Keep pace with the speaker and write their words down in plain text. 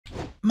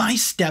My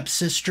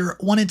stepsister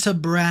wanted to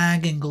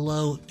brag and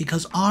gloat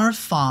because our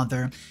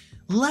father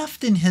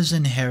left in his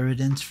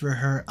inheritance for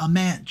her a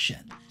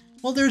mansion.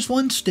 Well, there's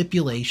one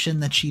stipulation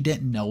that she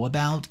didn't know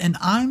about, and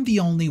I'm the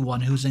only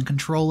one who's in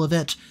control of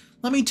it.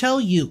 Let me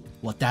tell you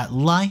what that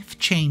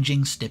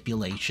life-changing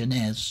stipulation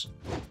is.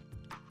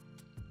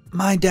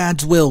 My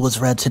dad's will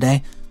was read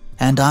today,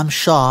 and I'm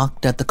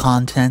shocked at the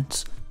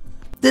contents.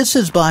 This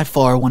is by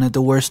far one of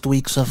the worst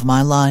weeks of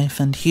my life,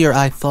 and here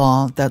I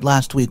thought that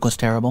last week was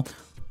terrible.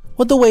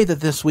 With the way that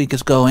this week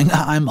is going,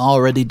 I'm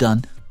already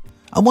done.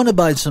 I want to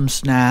buy some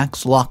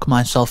snacks, lock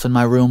myself in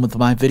my room with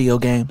my video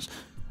games,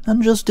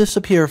 and just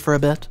disappear for a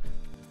bit.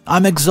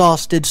 I'm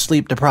exhausted,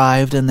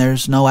 sleep-deprived, and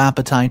there's no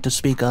appetite to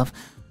speak of.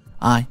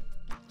 I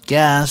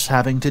guess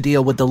having to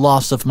deal with the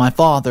loss of my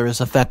father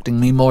is affecting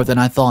me more than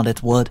I thought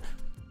it would.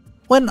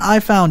 When I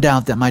found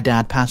out that my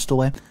dad passed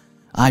away,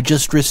 I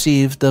just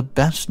received the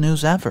best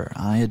news ever.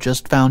 I had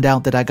just found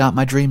out that I got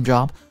my dream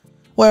job,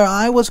 where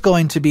I was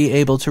going to be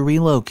able to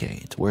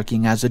relocate.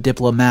 Working as a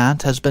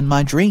diplomat has been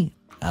my dream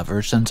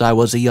ever since I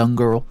was a young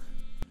girl.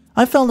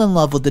 I fell in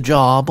love with the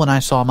job when I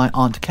saw my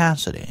Aunt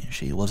Cassidy.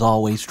 She was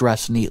always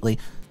dressed neatly,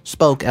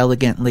 spoke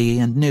elegantly,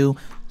 and knew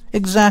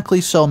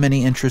exactly so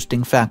many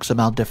interesting facts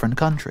about different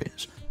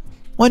countries.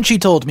 When she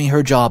told me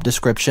her job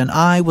description,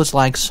 I was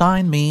like,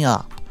 sign me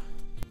up.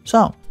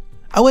 So,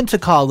 I went to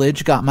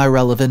college, got my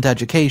relevant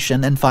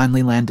education, and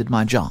finally landed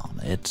my job.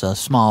 It's a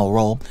small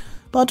role,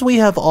 but we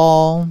have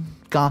all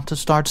got to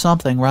start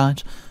something,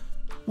 right?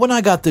 When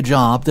I got the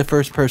job, the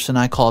first person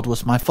I called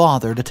was my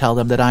father to tell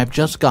him that I've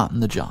just gotten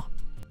the job.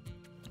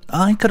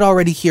 I could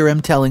already hear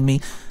him telling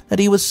me that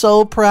he was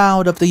so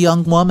proud of the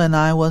young woman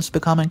I was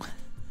becoming.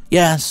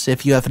 Yes,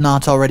 if you have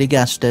not already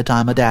guessed it,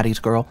 I'm a daddy's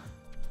girl.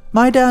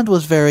 My dad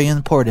was very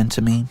important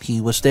to me.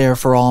 He was there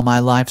for all my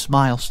life's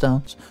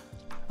milestones.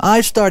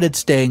 I started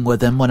staying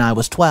with him when I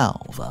was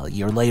 12. A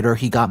year later,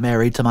 he got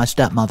married to my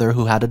stepmother,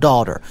 who had a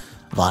daughter,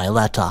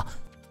 Violetta.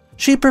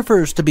 She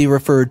prefers to be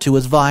referred to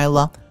as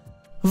Viola.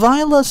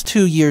 Viola's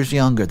 2 years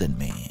younger than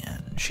me,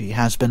 and she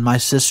has been my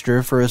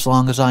sister for as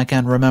long as I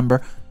can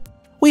remember.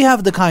 We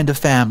have the kind of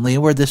family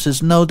where this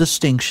is no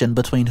distinction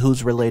between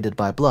who's related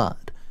by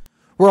blood.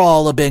 We're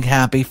all a big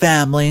happy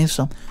family,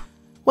 so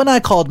when I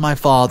called my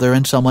father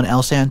and someone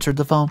else answered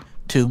the phone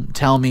to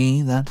tell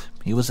me that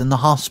he was in the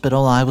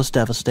hospital, I was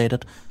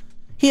devastated.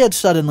 He had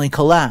suddenly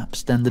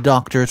collapsed, and the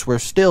doctors were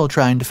still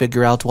trying to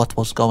figure out what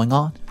was going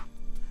on.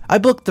 I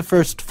booked the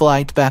first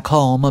flight back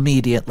home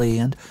immediately,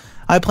 and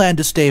I planned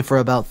to stay for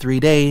about 3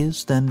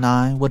 days, then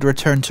I would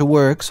return to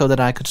work so that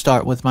I could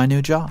start with my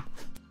new job.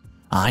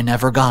 I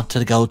never got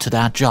to go to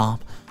that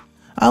job.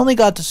 I only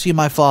got to see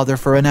my father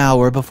for an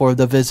hour before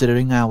the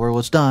visiting hour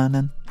was done,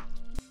 and,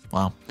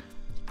 well,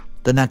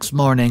 the next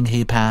morning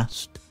he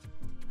passed.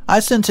 I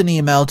sent an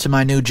email to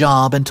my new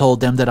job and told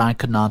them that I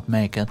could not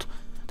make it.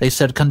 They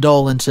said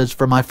condolences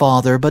for my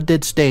father, but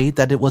did state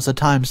that it was a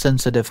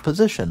time-sensitive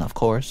position, of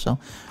course, so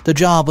the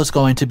job was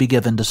going to be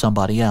given to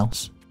somebody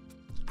else.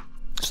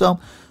 So,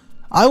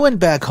 I went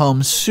back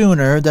home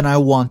sooner than I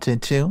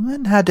wanted to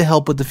and had to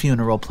help with the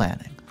funeral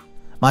planning.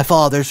 My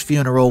father's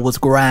funeral was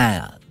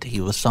grand.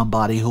 He was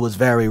somebody who was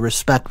very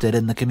respected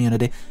in the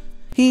community.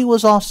 He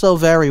was also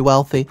very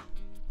wealthy.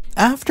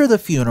 After the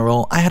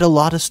funeral, I had a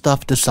lot of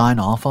stuff to sign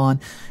off on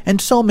and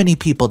so many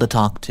people to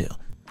talk to.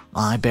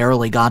 I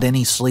barely got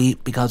any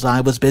sleep because I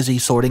was busy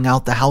sorting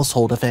out the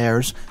household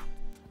affairs.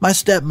 My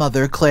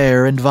stepmother,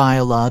 Claire, and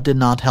Viola did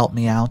not help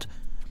me out.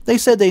 They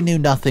said they knew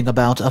nothing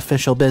about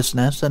official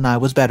business and I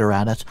was better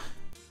at it.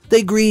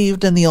 They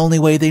grieved in the only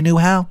way they knew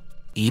how,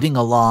 eating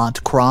a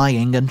lot,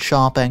 crying, and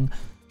shopping.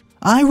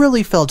 I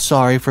really felt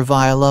sorry for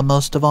Viola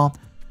most of all.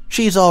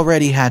 She's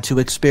already had to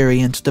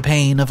experience the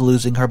pain of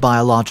losing her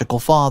biological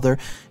father,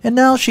 and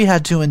now she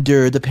had to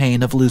endure the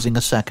pain of losing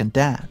a second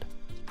dad.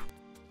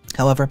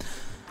 However,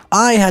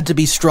 I had to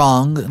be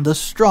strong, the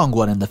strong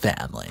one in the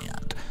family,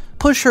 and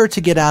push her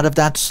to get out of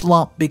that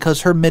slump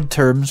because her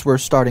midterms were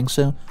starting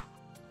soon.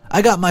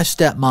 I got my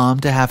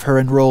stepmom to have her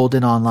enrolled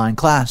in online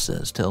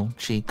classes till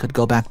she could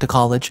go back to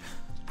college.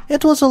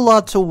 It was a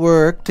lot to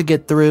work to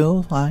get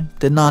through. I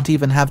did not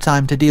even have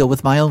time to deal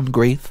with my own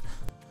grief.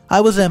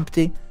 I was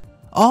empty.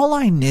 All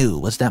I knew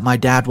was that my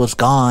dad was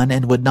gone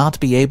and would not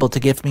be able to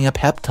give me a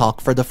pep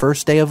talk for the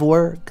first day of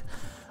work.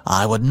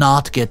 I would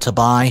not get to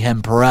buy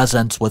him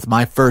presents with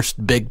my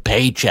first big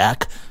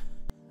paycheck.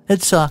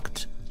 It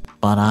sucked,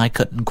 but I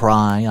couldn't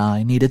cry.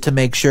 I needed to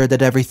make sure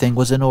that everything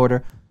was in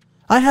order.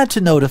 I had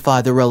to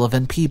notify the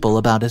relevant people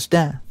about his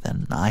death,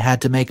 and I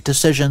had to make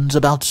decisions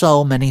about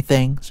so many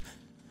things.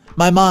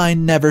 My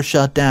mind never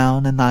shut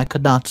down, and I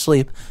could not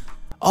sleep.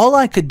 All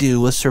I could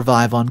do was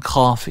survive on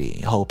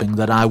coffee, hoping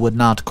that I would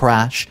not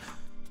crash.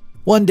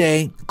 One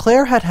day,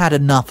 Claire had had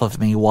enough of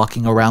me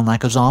walking around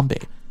like a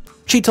zombie.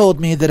 She told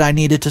me that I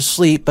needed to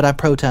sleep, but I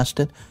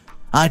protested.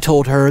 I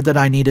told her that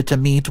I needed to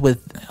meet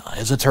with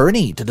his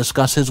attorney to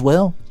discuss his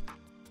will.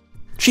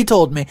 She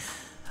told me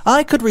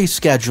I could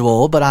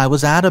reschedule, but I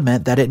was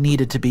adamant that it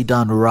needed to be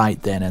done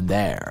right then and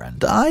there,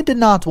 and I did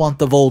not want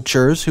the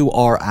vultures, who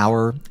are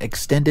our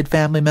extended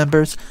family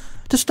members,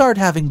 to start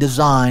having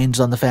designs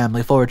on the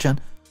family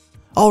fortune.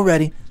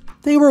 Already,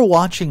 they were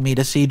watching me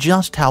to see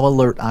just how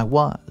alert I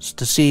was,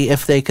 to see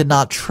if they could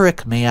not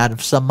trick me out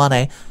of some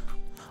money.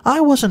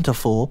 I wasn't a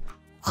fool.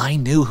 I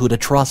knew who to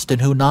trust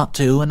and who not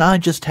to, and I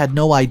just had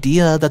no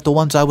idea that the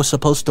ones I was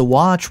supposed to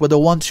watch were the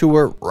ones who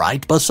were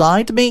right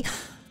beside me.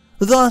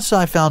 Thus,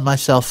 I found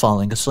myself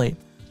falling asleep,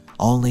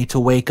 only to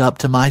wake up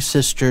to my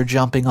sister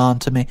jumping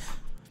onto me.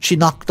 She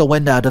knocked the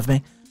wind out of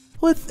me,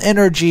 with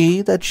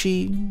energy that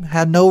she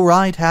had no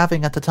right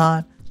having at the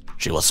time.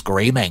 She was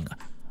screaming.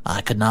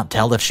 I could not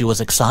tell if she was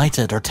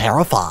excited or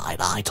terrified.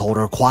 I told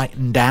her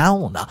quieten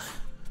down.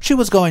 She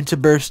was going to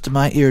burst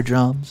my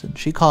eardrums, and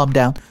she calmed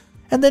down,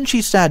 and then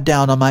she sat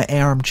down on my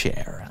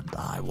armchair, and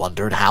I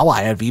wondered how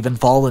I had even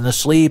fallen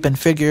asleep and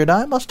figured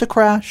I must have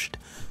crashed.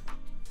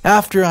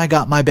 After I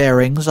got my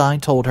bearings, I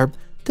told her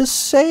to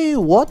say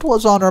what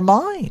was on her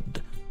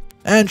mind,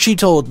 and she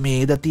told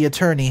me that the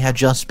attorney had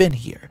just been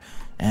here,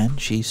 and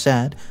she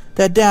said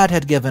that Dad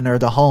had given her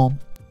the home.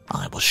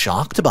 I was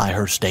shocked by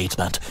her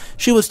statement.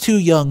 She was too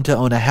young to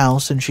own a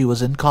house and she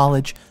was in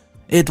college.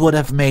 It would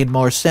have made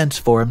more sense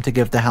for him to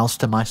give the house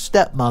to my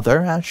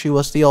stepmother, as she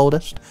was the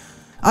oldest.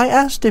 I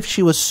asked if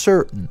she was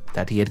certain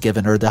that he had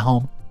given her the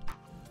home.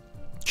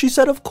 She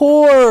said of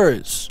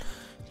course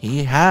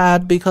he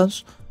had,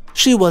 because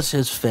she was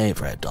his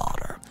favorite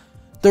daughter.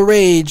 The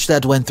rage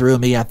that went through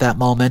me at that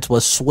moment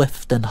was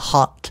swift and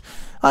hot.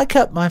 I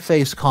kept my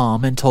face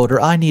calm and told her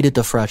I needed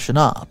to freshen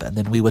up, and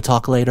then we would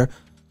talk later.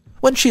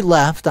 When she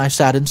left, I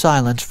sat in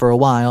silence for a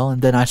while,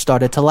 and then I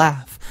started to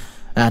laugh.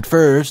 At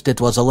first, it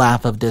was a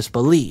laugh of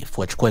disbelief,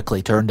 which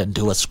quickly turned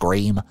into a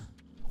scream.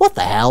 What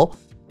the hell?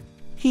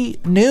 He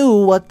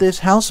knew what this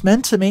house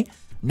meant to me.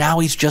 Now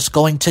he's just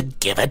going to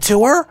give it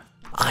to her?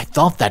 I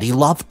thought that he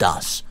loved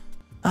us.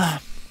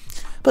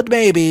 But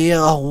maybe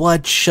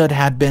what should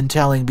had been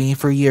telling me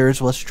for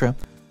years was true.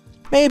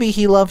 Maybe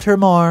he loved her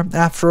more.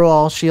 After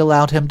all, she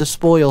allowed him to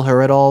spoil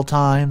her at all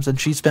times,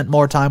 and she spent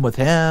more time with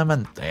him,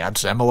 and they had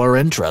similar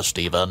interests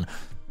even.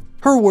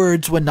 Her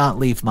words would not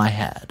leave my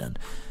head, and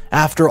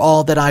after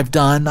all that I've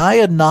done, I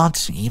had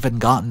not even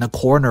gotten a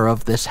corner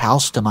of this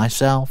house to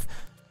myself.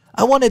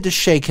 I wanted to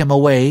shake him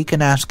awake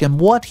and ask him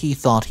what he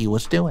thought he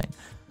was doing.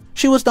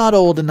 She was not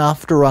old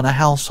enough to run a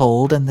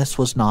household, and this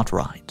was not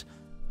right.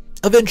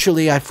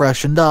 Eventually, I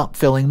freshened up,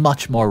 feeling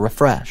much more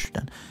refreshed,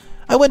 and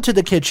I went to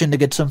the kitchen to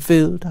get some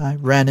food. I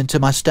ran into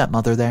my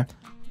stepmother there.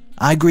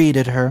 I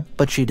greeted her,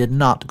 but she did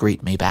not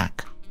greet me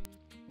back.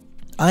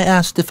 I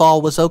asked if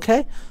all was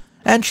okay,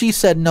 and she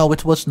said no,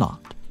 it was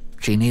not.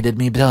 She needed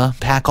me to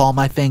pack all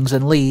my things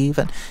and leave,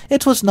 and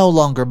it was no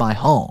longer my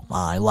home.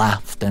 I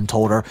laughed and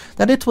told her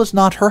that it was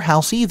not her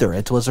house either,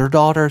 it was her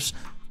daughter's.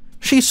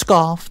 She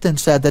scoffed and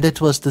said that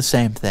it was the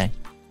same thing.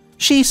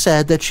 She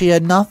said that she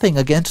had nothing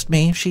against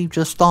me, she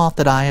just thought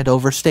that I had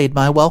overstayed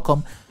my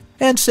welcome,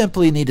 and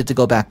simply needed to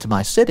go back to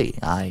my city.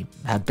 I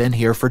had been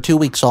here for 2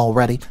 weeks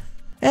already,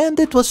 and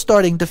it was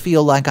starting to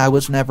feel like I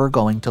was never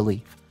going to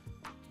leave.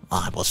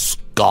 I was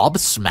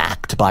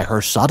gobsmacked by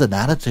her sudden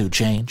attitude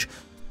change.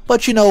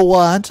 But you know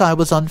what? I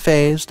was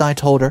unfazed. I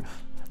told her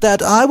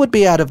that I would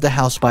be out of the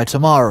house by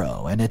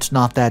tomorrow, and it's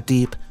not that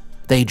deep.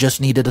 They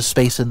just needed a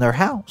space in their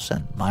house,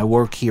 and my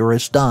work here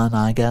is done,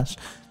 I guess.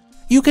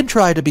 You can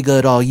try to be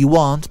good all you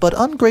want, but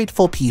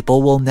ungrateful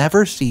people will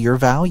never see your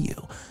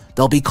value.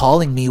 They'll be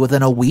calling me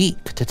within a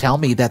week to tell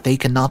me that they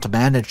cannot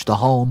manage the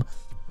home.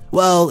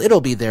 Well,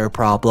 it'll be their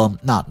problem,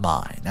 not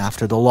mine.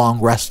 After the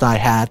long rest I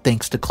had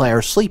thanks to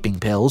Claire's sleeping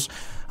pills,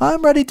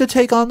 I'm ready to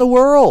take on the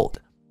world.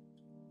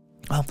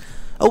 Well,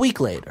 a week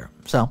later,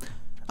 so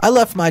I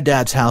left my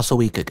dad's house a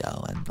week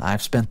ago, and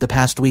I've spent the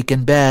past week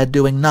in bed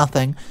doing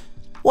nothing.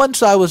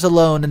 Once I was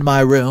alone in my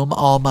room,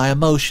 all my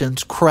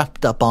emotions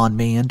crept up on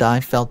me, and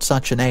I felt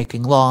such an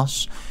aching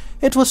loss.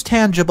 It was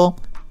tangible.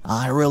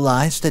 I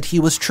realized that he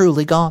was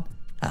truly gone,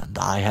 and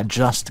I had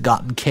just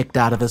gotten kicked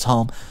out of his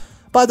home.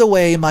 By the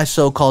way, my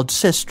so-called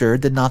sister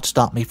did not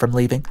stop me from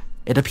leaving.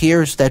 It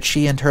appears that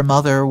she and her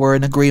mother were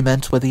in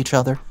agreement with each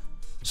other.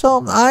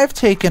 So I've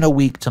taken a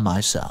week to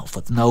myself,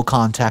 with no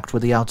contact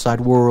with the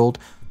outside world.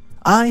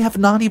 I have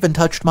not even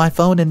touched my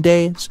phone in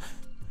days.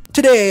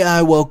 Today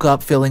I woke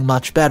up feeling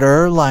much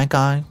better, like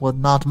I would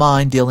not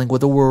mind dealing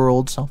with the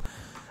world, so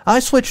I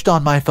switched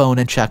on my phone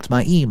and checked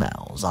my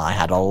emails. I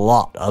had a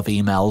lot of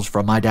emails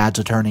from my dad's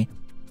attorney.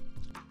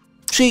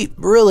 She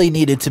really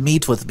needed to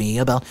meet with me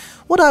about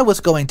what I was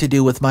going to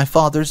do with my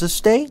father's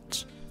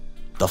estate.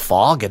 The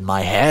fog in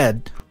my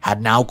head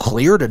had now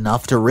cleared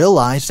enough to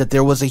realize that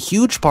there was a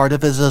huge part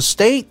of his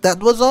estate that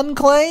was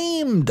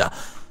unclaimed.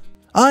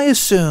 I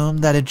assumed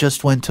that it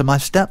just went to my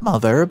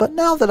stepmother, but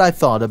now that I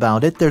thought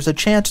about it, there's a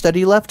chance that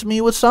he left me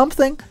with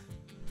something.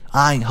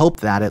 I hope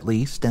that at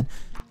least, and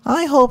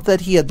I hope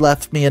that he had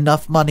left me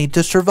enough money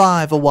to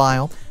survive a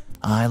while.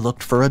 I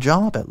looked for a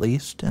job at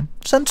least, and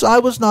since I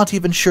was not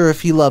even sure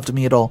if he loved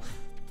me at all,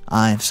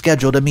 I've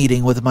scheduled a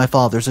meeting with my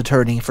father's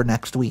attorney for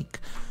next week.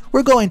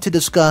 We're going to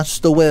discuss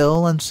the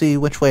will and see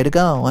which way to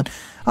go, and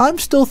I'm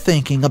still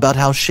thinking about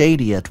how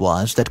shady it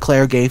was that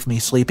Claire gave me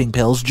sleeping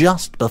pills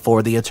just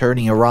before the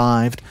attorney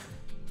arrived.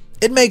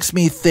 It makes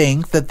me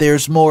think that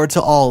there's more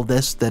to all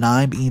this than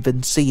I'm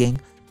even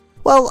seeing.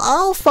 Well,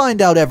 I'll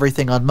find out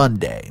everything on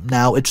Monday.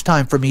 Now it's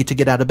time for me to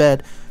get out of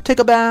bed, take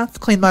a bath,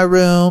 clean my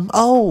room.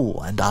 Oh,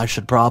 and I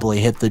should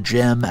probably hit the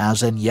gym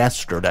as in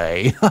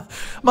yesterday.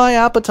 My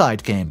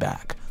appetite came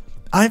back.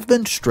 I've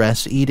been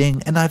stress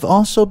eating, and I've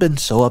also been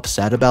so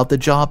upset about the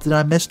job that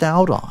I missed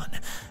out on.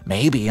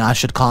 Maybe I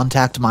should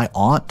contact my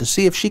aunt to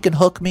see if she can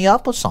hook me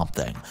up with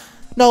something.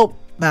 No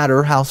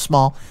matter how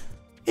small,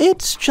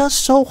 it's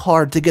just so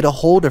hard to get a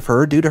hold of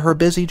her due to her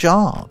busy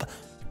job.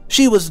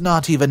 She was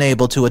not even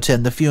able to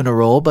attend the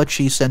funeral, but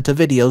she sent a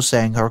video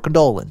saying her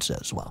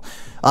condolences. Well,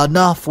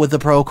 enough with the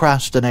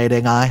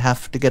procrastinating. I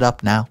have to get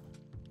up now.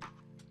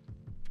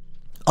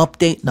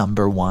 Update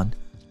number 1.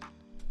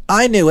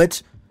 I knew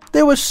it.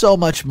 There was so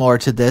much more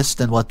to this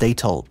than what they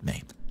told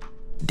me.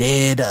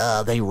 Did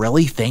they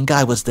really think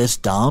I was this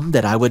dumb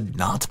that I would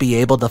not be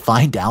able to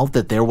find out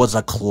that there was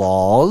a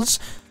clause?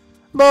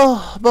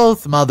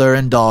 Both mother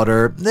and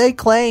daughter, they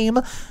claim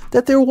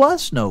that there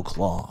was no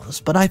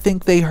clause, but I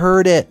think they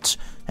heard it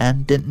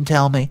and didn't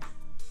tell me.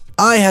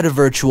 I had a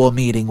virtual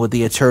meeting with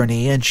the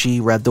attorney and she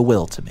read the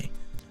will to me.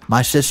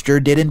 My sister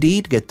did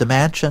indeed get the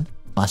mansion.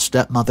 My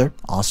stepmother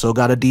also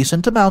got a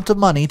decent amount of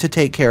money to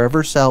take care of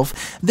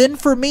herself. Then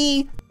for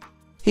me,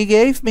 he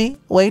gave me,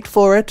 wait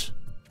for it,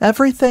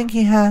 everything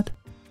he had,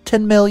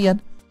 10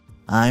 million.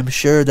 I'm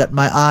sure that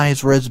my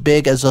eyes were as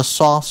big as a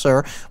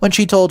saucer when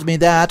she told me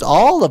that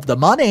all of the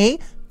money,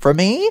 for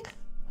me,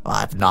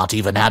 I've not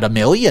even had $1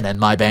 million in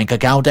my bank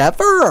account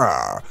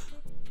ever.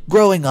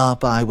 Growing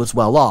up, I was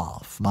well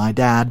off. My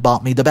dad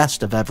bought me the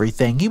best of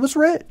everything. He was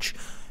rich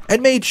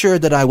and made sure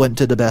that I went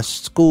to the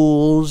best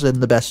schools and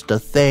the best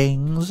of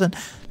things, and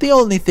the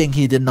only thing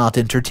he did not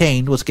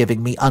entertain was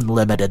giving me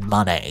unlimited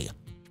money.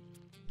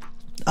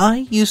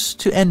 I used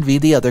to envy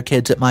the other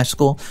kids at my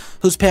school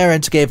whose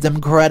parents gave them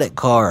credit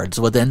cards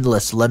with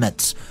endless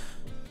limits.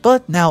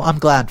 But now I'm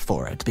glad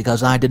for it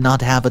because I did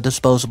not have a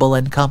disposable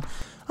income.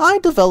 I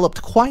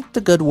developed quite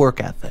the good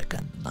work ethic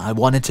and I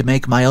wanted to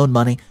make my own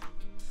money.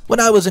 When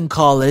I was in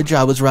college,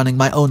 I was running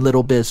my own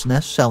little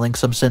business selling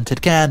some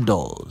scented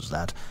candles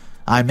that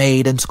I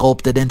made and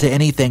sculpted into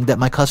anything that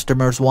my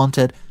customers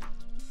wanted.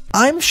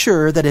 I'm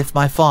sure that if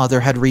my father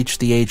had reached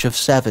the age of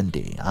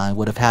 70, I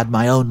would have had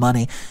my own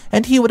money,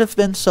 and he would have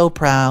been so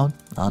proud.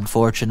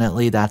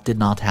 Unfortunately, that did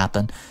not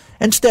happen.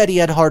 Instead, he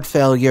had heart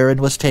failure and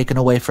was taken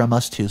away from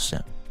us too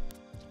soon.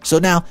 So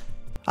now,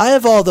 I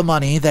have all the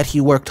money that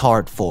he worked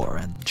hard for,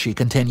 and she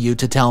continued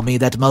to tell me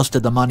that most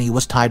of the money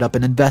was tied up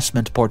in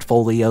investment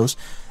portfolios,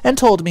 and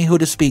told me who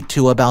to speak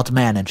to about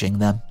managing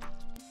them.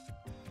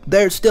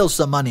 There's still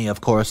some money,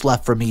 of course,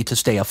 left for me to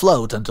stay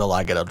afloat until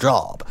I get a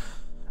job.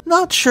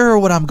 Not sure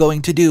what I'm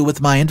going to do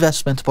with my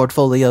investment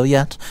portfolio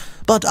yet,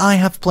 but I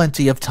have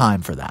plenty of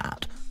time for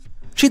that.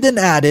 She then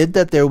added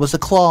that there was a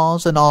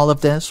clause in all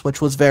of this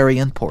which was very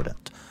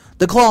important.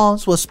 The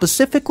clause was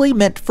specifically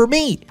meant for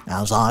me,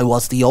 as I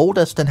was the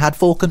oldest and had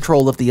full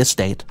control of the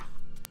estate.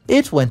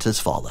 It went as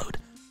followed.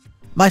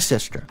 My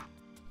sister,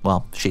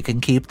 well, she can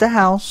keep the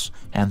house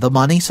and the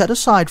money set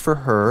aside for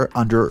her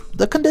under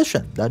the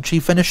condition that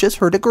she finishes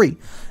her degree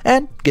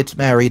and gets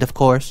married, of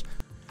course.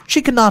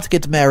 She cannot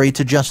get married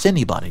to just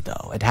anybody,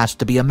 though. It has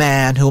to be a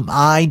man whom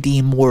I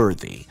deem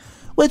worthy,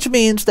 which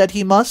means that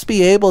he must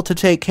be able to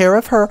take care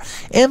of her.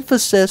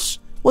 Emphasis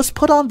was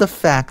put on the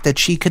fact that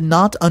she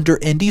cannot, under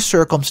any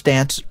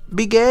circumstance,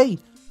 be gay.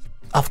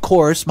 Of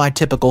course, my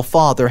typical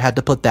father had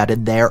to put that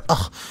in there.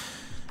 Ugh.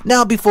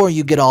 Now, before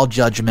you get all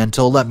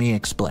judgmental, let me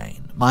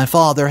explain. My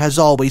father has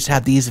always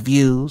had these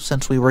views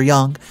since we were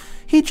young.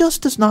 He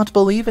just does not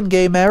believe in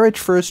gay marriage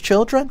for his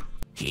children.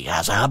 He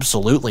has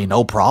absolutely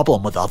no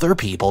problem with other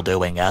people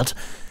doing it.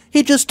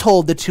 He just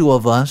told the two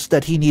of us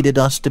that he needed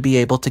us to be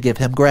able to give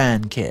him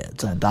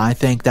grandkids, and I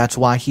think that's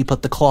why he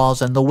put the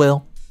clause in the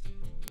will.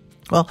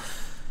 Well,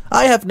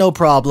 I have no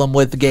problem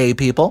with gay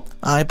people.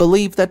 I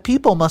believe that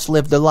people must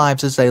live their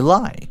lives as they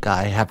like.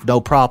 I have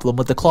no problem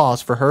with the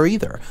clause for her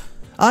either.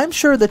 I'm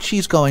sure that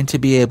she's going to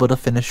be able to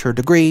finish her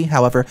degree.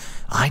 However,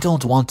 I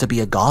don't want to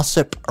be a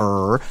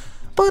gossiper,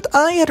 but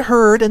I had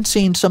heard and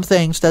seen some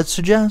things that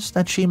suggest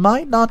that she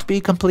might not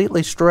be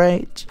completely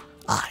straight.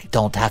 I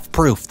don't have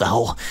proof,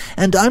 though,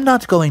 and I'm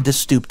not going to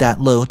stoop that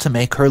low to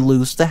make her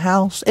lose the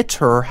house. It's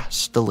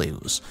hers to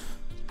lose.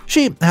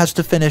 She has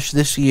to finish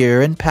this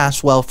year and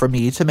pass well for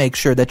me to make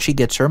sure that she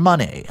gets her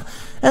money.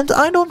 And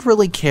I don't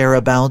really care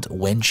about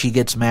when she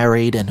gets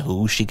married and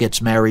who she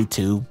gets married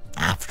to.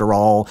 After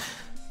all,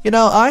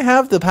 I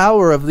have the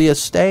power of the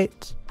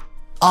estate.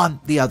 On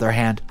the other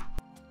hand,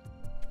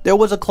 there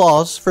was a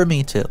clause for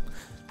me too.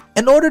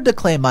 In order to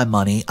claim my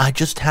money, I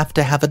just have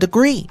to have a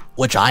degree,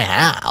 which I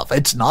have.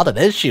 It's not an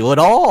issue at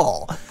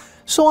all.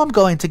 So I'm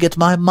going to get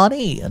my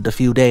money in a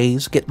few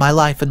days, get my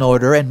life in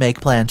order, and make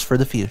plans for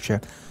the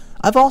future.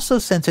 I've also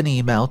sent an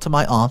email to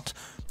my aunt,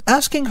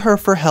 asking her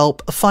for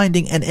help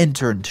finding an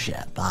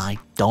internship. I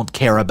don't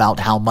care about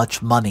how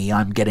much money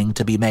I'm getting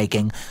to be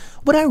making.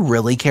 What I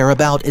really care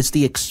about is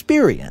the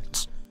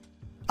experience.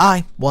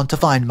 I want to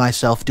find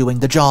myself doing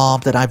the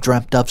job that I've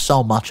dreamt of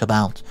so much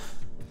about.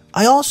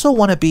 I also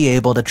want to be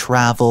able to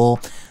travel,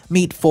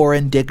 meet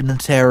foreign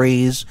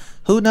dignitaries.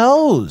 Who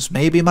knows?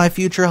 Maybe my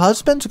future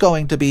husband's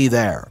going to be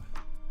there.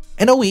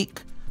 In a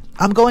week,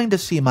 I'm going to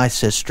see my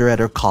sister at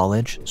her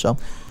college, so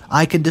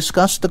I can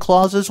discuss the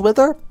clauses with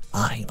her.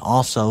 I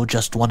also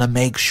just want to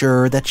make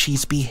sure that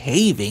she's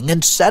behaving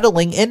and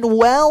settling in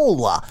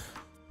well.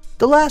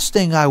 The last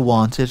thing I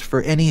want is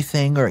for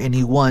anything or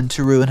anyone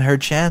to ruin her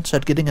chance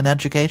at getting an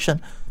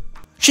education.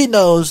 She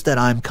knows that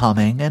I'm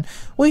coming, and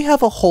we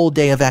have a whole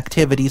day of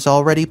activities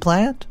already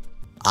planned.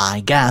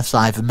 I guess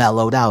I've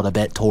mellowed out a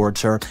bit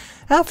towards her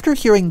after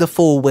hearing the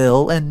full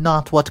will and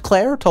not what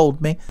Claire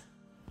told me.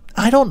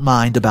 I don't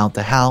mind about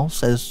the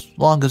house as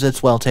long as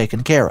it's well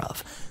taken care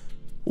of.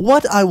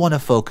 What I want to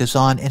focus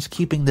on is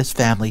keeping this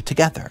family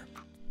together.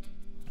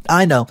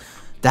 I know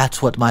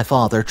that's what my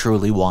father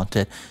truly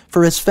wanted,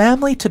 for his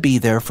family to be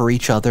there for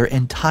each other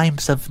in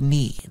times of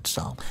need,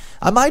 so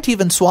I might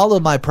even swallow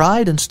my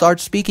pride and start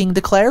speaking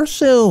to Claire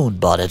soon,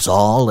 but it's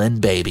all in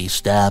baby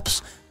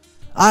steps.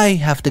 I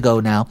have to go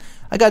now.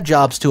 I got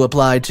jobs to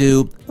apply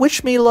to.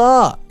 Wish me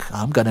luck.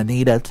 I'm gonna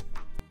need it.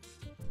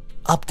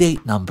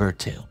 Update number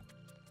 2.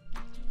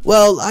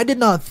 Well, I did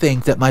not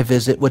think that my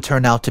visit would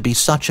turn out to be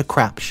such a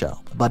crap show,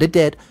 but it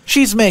did.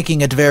 She's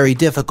making it very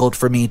difficult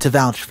for me to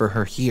vouch for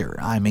her here.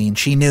 I mean,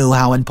 she knew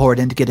how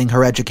important getting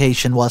her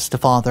education was to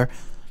father.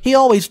 He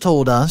always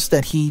told us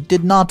that he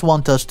did not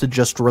want us to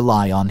just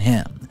rely on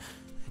him.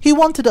 He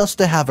wanted us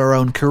to have our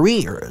own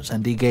careers,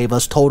 and he gave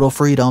us total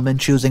freedom in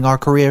choosing our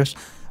careers,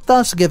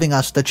 thus giving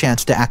us the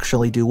chance to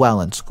actually do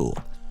well in school.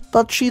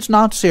 But she's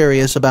not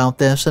serious about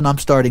this, and I'm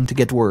starting to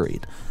get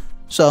worried.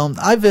 So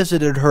I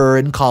visited her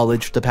in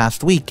college the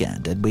past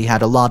weekend, and we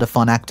had a lot of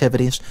fun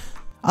activities.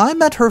 I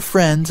met her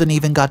friends and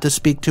even got to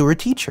speak to her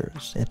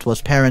teachers. It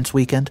was parents'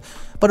 weekend,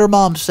 but her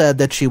mom said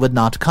that she would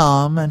not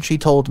come, and she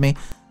told me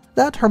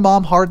that her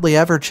mom hardly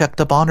ever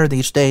checked up on her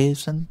these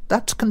days, and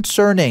that's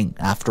concerning.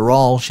 After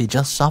all, she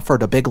just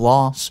suffered a big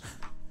loss.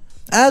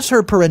 As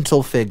her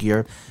parental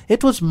figure,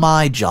 it was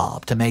my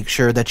job to make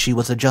sure that she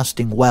was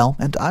adjusting well,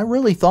 and I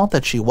really thought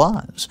that she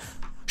was.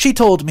 She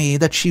told me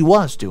that she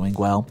was doing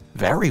well,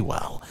 very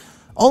well,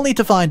 only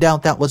to find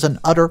out that was an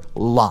utter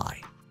lie.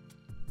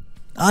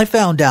 I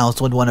found out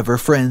when one of her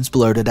friends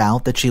blurted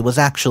out that she was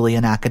actually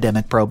in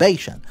academic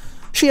probation.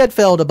 She had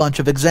failed a bunch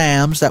of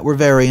exams that were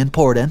very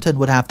important and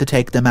would have to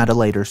take them at a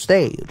later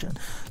stage, and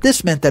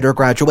this meant that her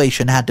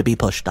graduation had to be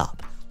pushed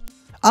up.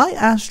 I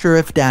asked her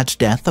if Dad's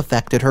death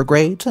affected her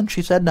grades, and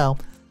she said no.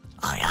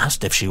 I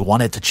asked if she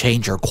wanted to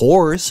change her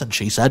course, and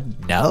she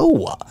said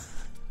no.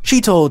 She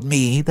told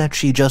me that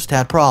she just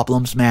had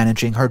problems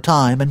managing her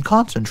time and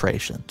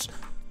concentrations.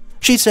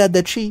 She said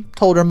that she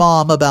told her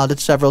mom about it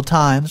several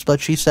times, but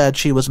she said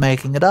she was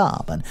making it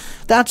up, and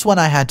that's when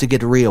I had to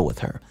get real with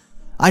her.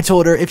 I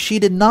told her if she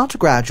did not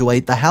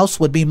graduate, the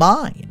house would be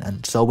mine,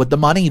 and so would the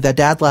money that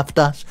Dad left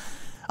us.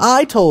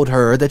 I told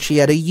her that she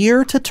had a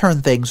year to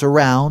turn things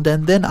around,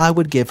 and then I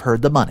would give her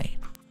the money.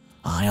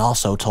 I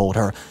also told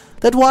her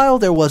that while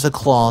there was a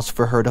clause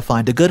for her to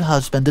find a good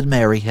husband and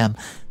marry him,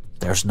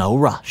 there's no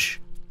rush.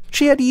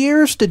 She had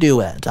years to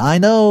do it. I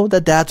know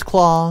that Dad's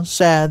clause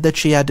said that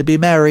she had to be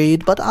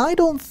married, but I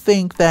don't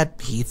think that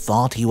he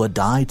thought he would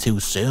die too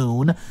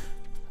soon.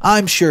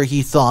 I'm sure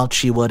he thought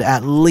she would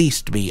at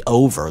least be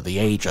over the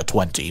age of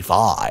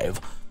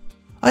 25.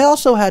 I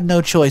also had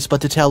no choice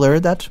but to tell her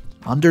that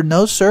under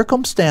no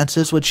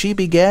circumstances would she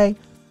be gay.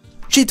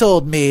 She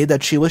told me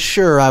that she was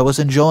sure I was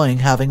enjoying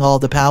having all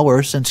the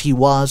power since he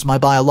was my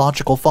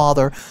biological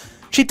father.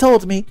 She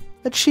told me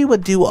that she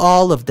would do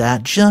all of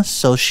that just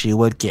so she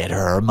would get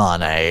her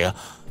money.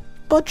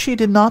 But she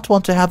did not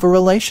want to have a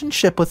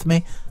relationship with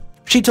me.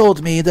 She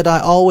told me that I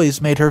always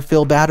made her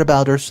feel bad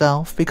about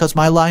herself because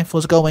my life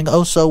was going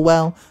oh so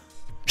well.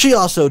 She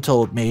also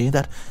told me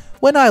that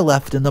when I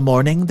left in the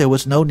morning, there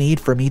was no need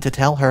for me to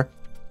tell her.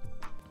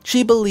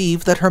 She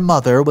believed that her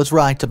mother was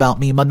right about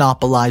me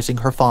monopolizing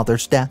her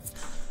father's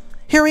death.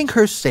 Hearing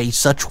her say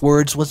such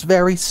words was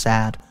very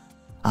sad.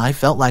 I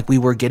felt like we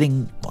were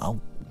getting,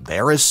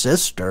 there as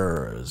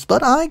sisters,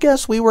 but I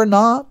guess we were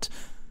not.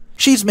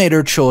 She's made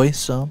her choice,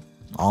 so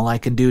all I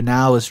can do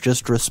now is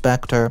just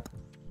respect her.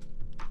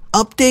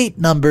 Update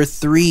number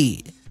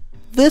 3.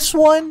 This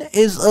one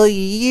is a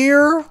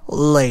year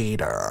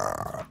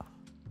later.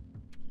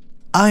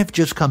 I've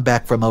just come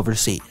back from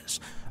overseas.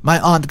 My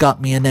aunt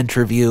got me an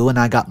interview and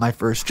I got my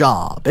first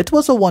job. It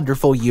was a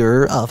wonderful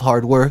year of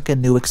hard work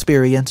and new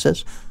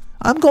experiences.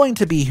 I'm going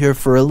to be here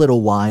for a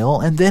little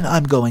while, and then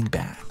I'm going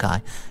back.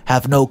 I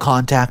have no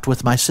contact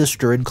with my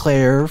sister and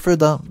Claire for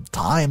the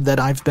time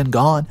that I've been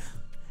gone.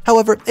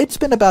 However, it's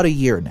been about a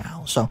year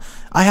now, so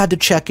I had to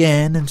check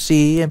in and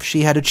see if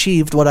she had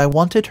achieved what I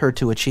wanted her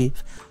to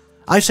achieve.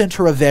 I sent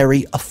her a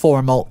very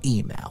formal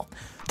email,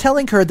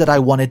 telling her that I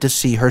wanted to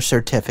see her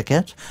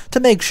certificate to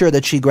make sure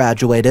that she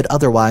graduated,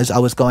 otherwise I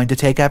was going to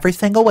take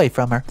everything away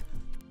from her.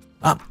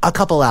 A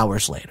couple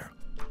hours later,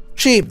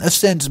 she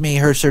sends me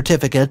her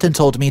certificate and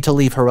told me to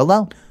leave her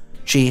alone.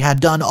 She had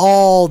done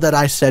all that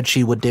I said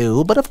she would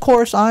do, but of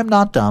course I'm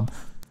not dumb.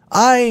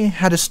 I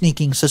had a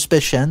sneaking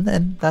suspicion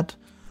and that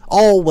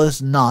all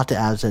was not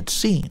as it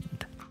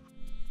seemed.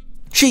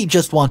 She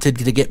just wanted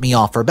to get me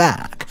off her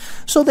back,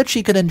 so that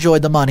she could enjoy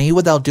the money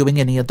without doing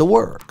any of the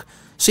work.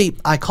 See,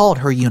 I called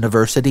her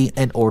university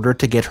in order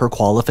to get her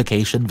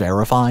qualification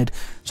verified,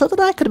 so that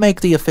I could make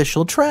the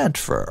official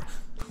transfer.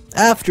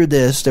 After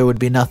this, there would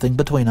be nothing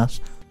between us.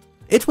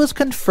 It was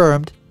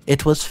confirmed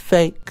it was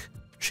fake.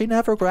 She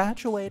never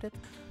graduated.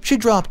 She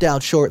dropped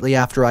out shortly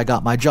after I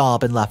got my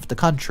job and left the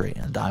country,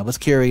 and I was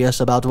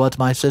curious about what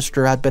my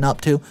sister had been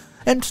up to,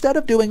 instead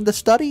of doing the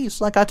studies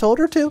like I told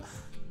her to.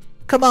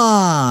 Come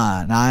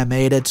on, I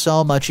made it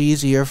so much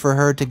easier for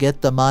her to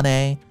get the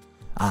money.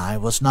 I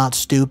was not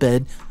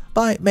stupid.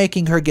 By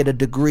making her get a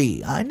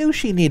degree, I knew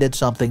she needed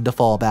something to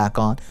fall back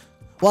on.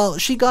 While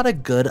she got a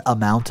good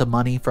amount of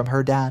money from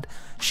her dad,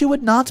 she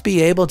would not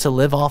be able to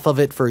live off of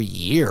it for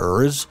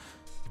years.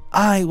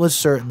 I was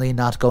certainly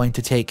not going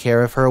to take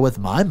care of her with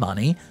my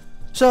money,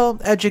 so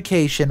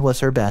education was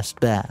her best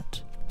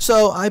bet.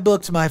 So I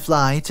booked my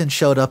flight and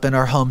showed up in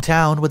our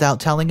hometown without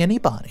telling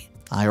anybody.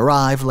 I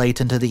arrived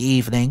late into the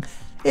evening.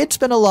 It's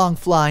been a long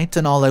flight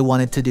and all I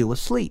wanted to do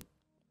was sleep.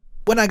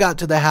 When I got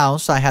to the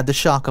house, I had the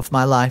shock of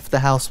my life. The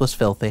house was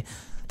filthy.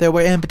 There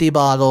were empty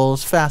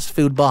bottles, fast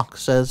food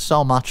boxes,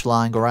 so much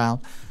lying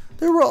around.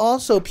 There were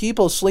also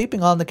people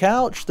sleeping on the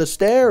couch, the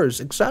stairs,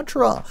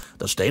 etc.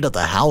 The state of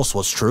the house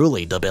was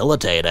truly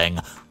debilitating.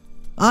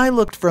 I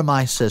looked for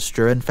my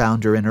sister and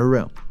found her in her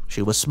room.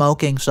 She was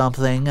smoking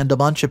something, and a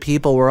bunch of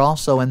people were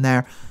also in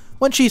there.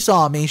 When she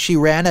saw me, she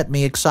ran at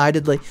me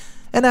excitedly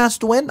and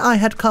asked when I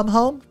had come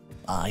home.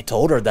 I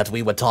told her that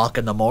we would talk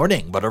in the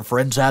morning, but her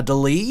friends had to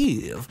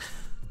leave.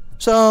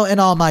 So, in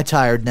all my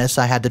tiredness,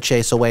 I had to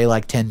chase away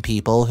like 10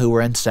 people who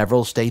were in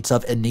several states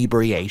of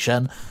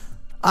inebriation.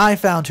 I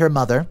found her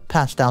mother,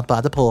 passed out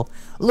by the pool,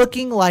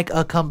 looking like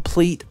a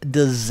complete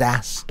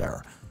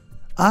disaster.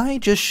 I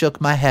just shook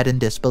my head in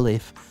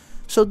disbelief.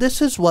 So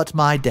this is what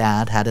my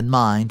dad had in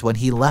mind when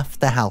he left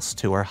the house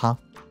to her, huh?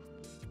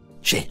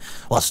 She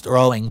was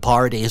throwing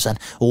parties and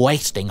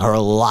wasting her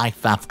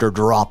life after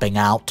dropping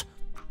out.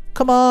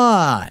 Come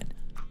on.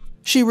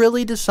 She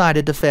really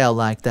decided to fail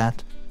like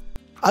that.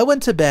 I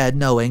went to bed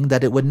knowing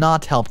that it would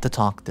not help to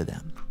talk to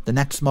them. The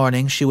next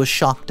morning, she was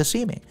shocked to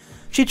see me.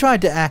 She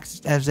tried to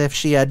act as if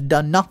she had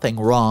done nothing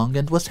wrong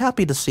and was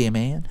happy to see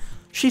me, and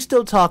she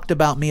still talked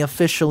about me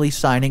officially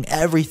signing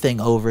everything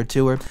over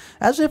to her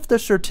as if the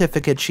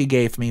certificate she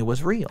gave me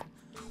was real.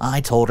 I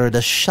told her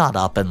to shut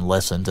up and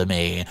listen to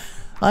me.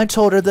 I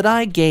told her that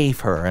I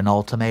gave her an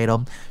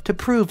ultimatum to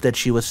prove that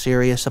she was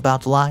serious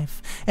about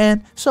life,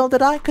 and so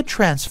that I could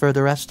transfer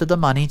the rest of the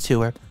money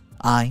to her.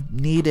 I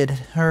needed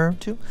her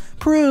to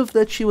prove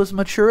that she was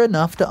mature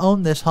enough to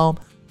own this home.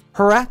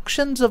 Her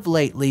actions of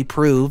lately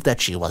proved that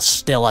she was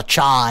still a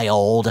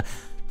child.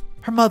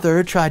 Her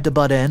mother tried to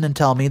butt in and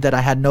tell me that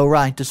I had no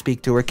right to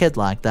speak to her kid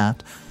like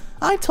that.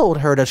 I told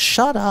her to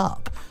shut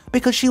up,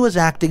 because she was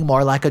acting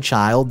more like a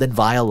child than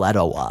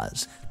Violetta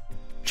was.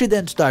 She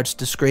then starts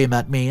to scream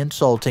at me,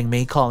 insulting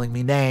me, calling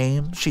me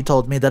names. She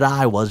told me that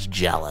I was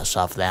jealous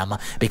of them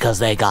because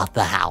they got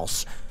the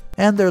house,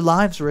 and their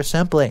lives were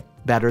simply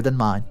better than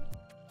mine.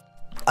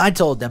 I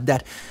told them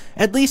that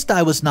at least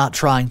I was not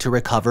trying to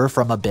recover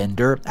from a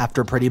bender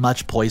after pretty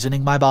much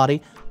poisoning my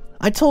body.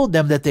 I told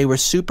them that they were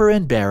super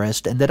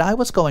embarrassed and that I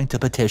was going to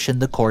petition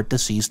the court to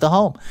seize the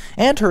home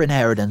and her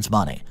inheritance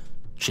money.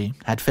 She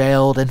had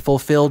failed and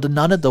fulfilled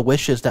none of the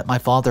wishes that my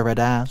father had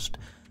asked.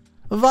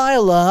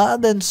 Viola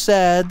then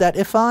said that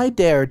if I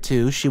dared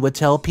to, she would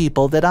tell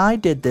people that I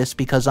did this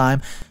because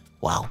I'm,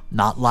 well,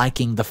 not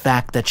liking the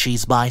fact that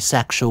she's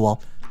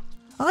bisexual.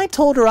 I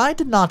told her I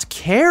did not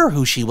care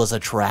who she was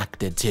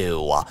attracted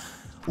to.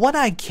 What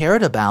I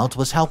cared about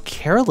was how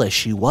careless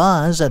she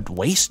was at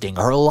wasting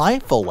her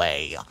life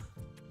away.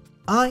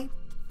 I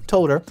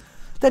told her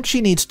that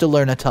she needs to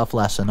learn a tough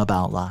lesson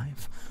about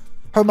life.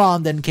 Her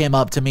mom then came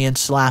up to me and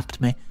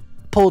slapped me,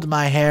 pulled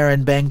my hair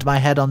and banged my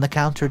head on the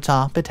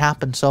countertop. It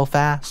happened so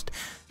fast.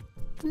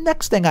 The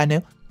next thing I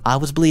knew, I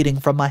was bleeding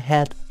from my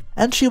head,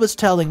 and she was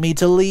telling me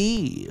to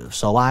leave,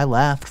 so I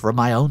left for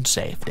my own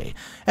safety.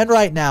 And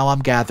right now I'm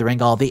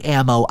gathering all the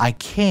ammo I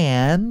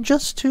can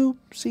just to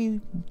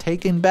see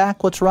taking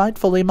back what's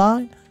rightfully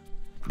mine.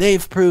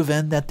 They've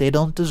proven that they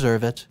don't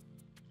deserve it.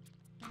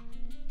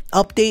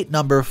 Update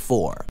number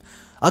 4.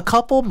 A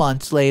couple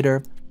months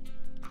later,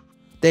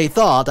 they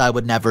thought I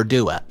would never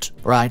do it,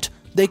 right?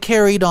 They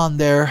carried on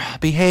their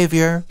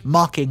behavior,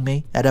 mocking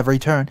me at every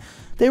turn.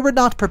 They were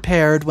not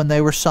prepared when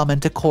they were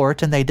summoned to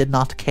court, and they did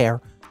not care.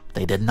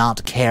 They did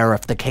not care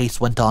if the case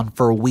went on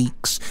for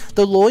weeks.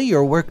 The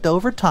lawyer worked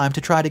overtime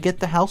to try to get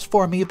the house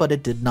for me, but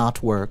it did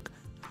not work.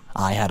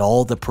 I had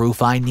all the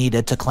proof I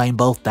needed to claim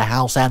both the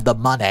house and the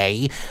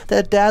money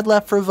that Dad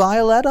left for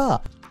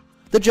Violetta.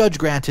 The judge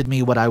granted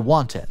me what I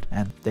wanted,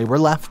 and they were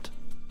left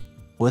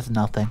with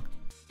nothing.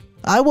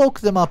 I woke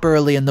them up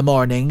early in the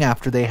morning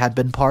after they had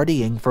been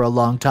partying for a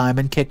long time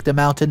and kicked them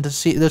out into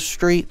the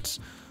streets.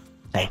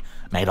 They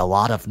made a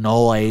lot of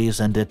noise,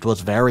 and it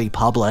was very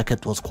public.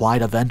 It was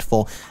quite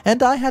eventful,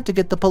 and I had to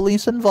get the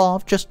police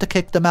involved just to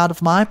kick them out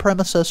of my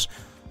premises.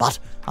 but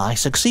I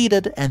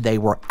succeeded and they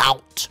were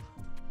out.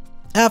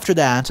 After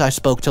that, I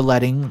spoke to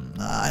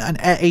an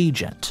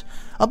agent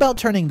about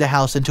turning the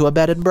house into a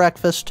bed and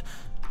breakfast.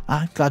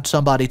 I got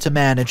somebody to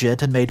manage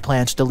it and made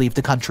plans to leave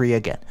the country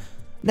again.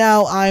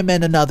 Now I'm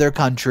in another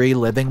country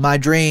living my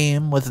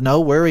dream with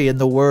no worry in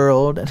the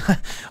world, and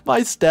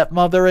my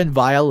stepmother and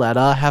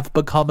Violetta have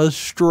become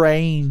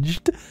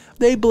estranged.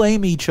 They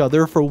blame each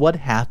other for what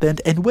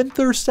happened and went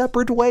their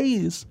separate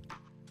ways.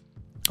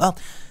 Well,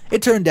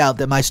 it turned out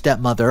that my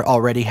stepmother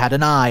already had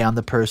an eye on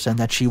the person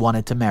that she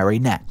wanted to marry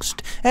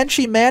next, and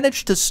she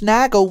managed to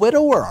snag a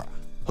widower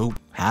who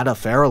had a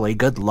fairly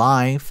good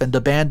life and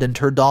abandoned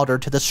her daughter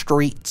to the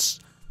streets.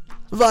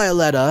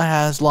 Violetta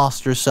has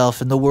lost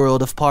herself in the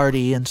world of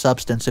party and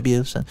substance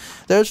abuse, and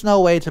there's no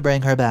way to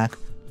bring her back.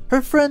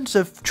 Her friends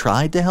have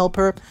tried to help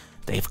her.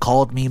 They've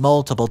called me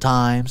multiple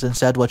times and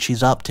said what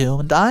she's up to,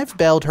 and I've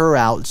bailed her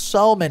out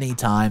so many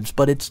times,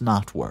 but it's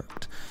not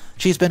worked.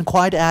 She's been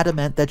quite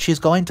adamant that she's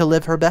going to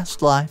live her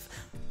best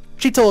life.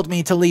 She told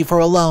me to leave her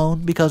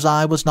alone because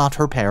I was not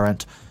her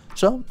parent,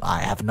 so I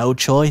have no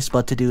choice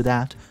but to do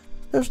that.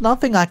 There's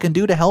nothing I can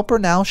do to help her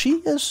now.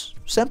 She is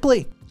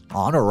simply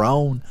on her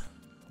own.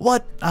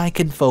 What I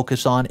can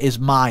focus on is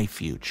my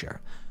future.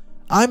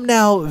 I'm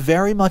now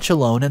very much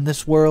alone in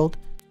this world.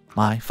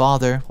 My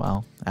father,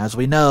 well, as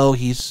we know,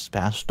 he's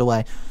passed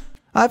away.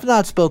 I've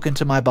not spoken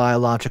to my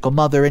biological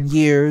mother in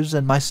years,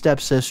 and my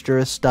stepsister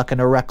is stuck in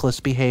a reckless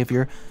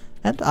behavior,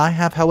 and I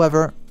have,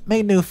 however,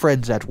 made new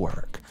friends at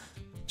work.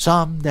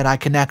 Some that I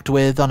connect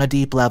with on a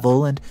deep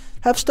level and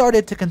have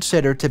started to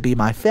consider to be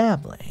my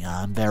family.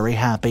 I'm very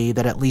happy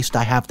that at least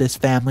I have this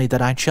family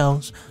that I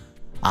chose.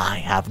 I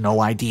have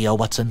no idea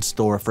what's in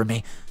store for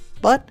me,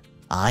 but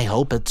I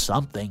hope it's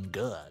something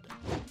good.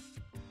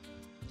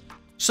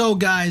 So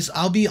guys,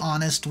 I'll be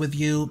honest with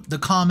you, the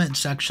comment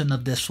section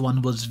of this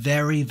one was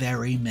very,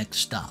 very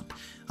mixed up.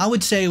 I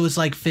would say it was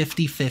like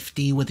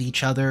 50-50 with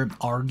each other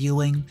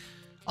arguing.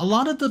 A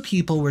lot of the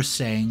people were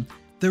saying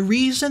the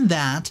reason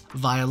that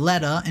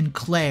Violetta and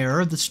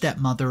Claire, the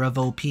stepmother of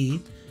OP,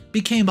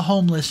 became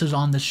homeless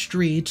on the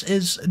streets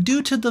is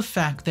due to the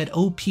fact that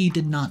OP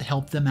did not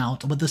help them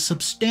out with a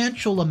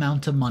substantial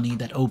amount of money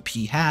that OP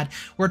had.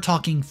 We're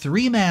talking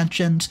 3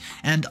 mansions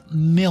and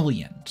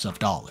millions of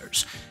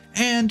dollars.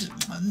 And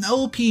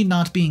OP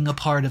not being a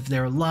part of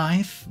their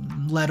life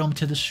led them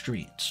to the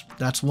streets.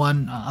 That's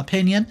one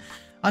opinion.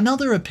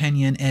 Another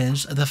opinion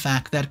is the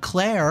fact that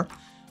Claire,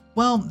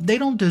 well, they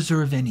don't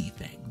deserve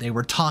anything. They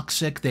were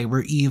toxic, they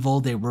were evil,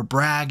 they were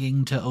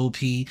bragging to OP,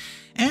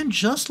 and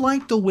just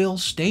like the will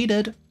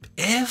stated,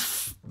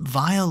 if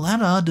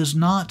Violetta does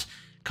not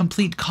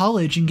complete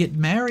college and get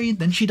married,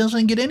 then she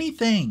doesn't get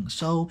anything.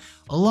 So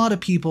a lot of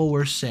people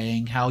were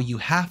saying how you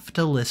have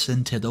to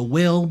listen to the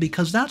will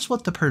because that's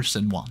what the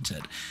person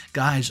wanted.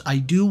 Guys, I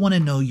do want to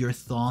know your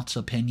thoughts,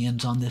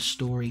 opinions on this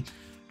story.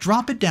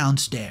 Drop it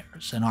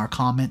downstairs in our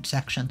comment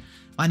section.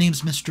 My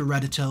name's Mr.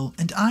 Reddito,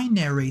 and I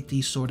narrate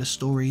these sort of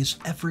stories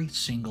every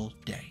single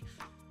day.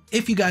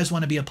 If you guys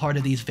want to be a part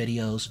of these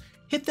videos,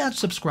 hit that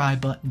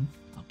subscribe button.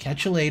 I'll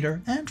catch you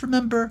later, and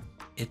remember,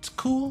 it's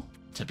cool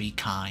to be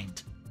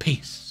kind.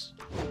 Peace.